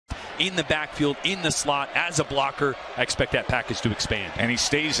in the backfield, in the slot, as a blocker. I expect that package to expand. And he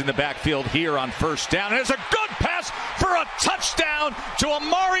stays in the backfield here on first down. And it's a good pass for a touchdown to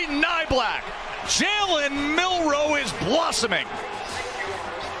Amari Niblack. Jalen Milroe is blossoming.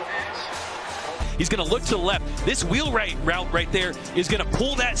 He's going to look to the left. This wheel route right there is going to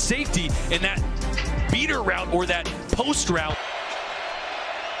pull that safety, and that beater route or that post route.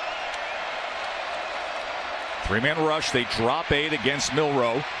 Three-man rush. They drop 8 against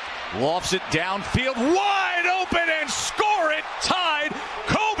Milroe. Lofts it downfield. Wide open and score it. Tied.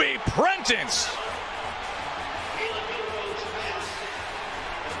 Kobe Prentice.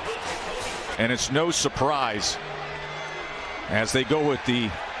 And it's no surprise as they go with the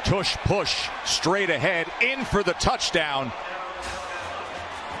tush push straight ahead in for the touchdown.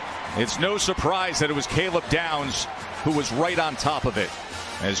 It's no surprise that it was Caleb Downs who was right on top of it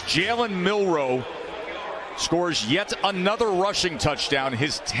as Jalen Milroe scores yet another rushing touchdown,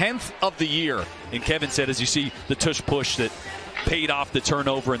 his 10th of the year. And Kevin said, as you see the tush push that paid off the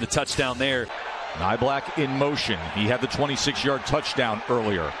turnover and the touchdown there. Niblack in motion. He had the 26-yard touchdown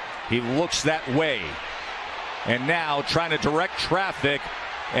earlier. He looks that way. And now trying to direct traffic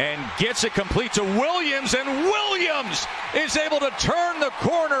and gets it complete to Williams. And Williams is able to turn the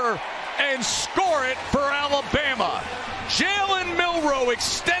corner and score it for Alabama. Jalen Milroe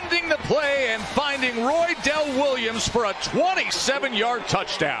extending the play and finding Roydell Williams for a 27-yard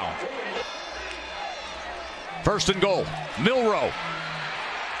touchdown. First and goal, Milroe.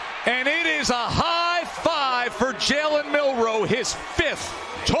 And it is a high five for Jalen Milroe, his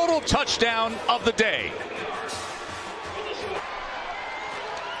 5th total touchdown of the day.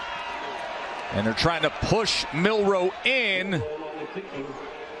 And they're trying to push Milroe in.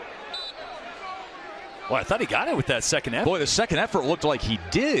 Well, I thought he got it with that second effort. Boy, the second effort looked like he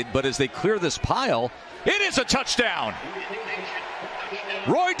did, but as they clear this pile, it is a touchdown.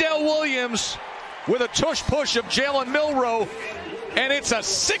 Roydell Williams with a tush push of Jalen Milroe, and it's a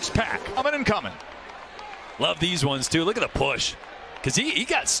 6-pack. Coming and coming. Love these ones, too. Look at the push. Because he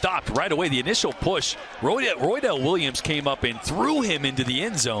got stopped right away. The initial push, Roydell Williams came up and threw him into the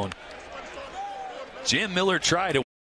end zone. Jim Miller tried it.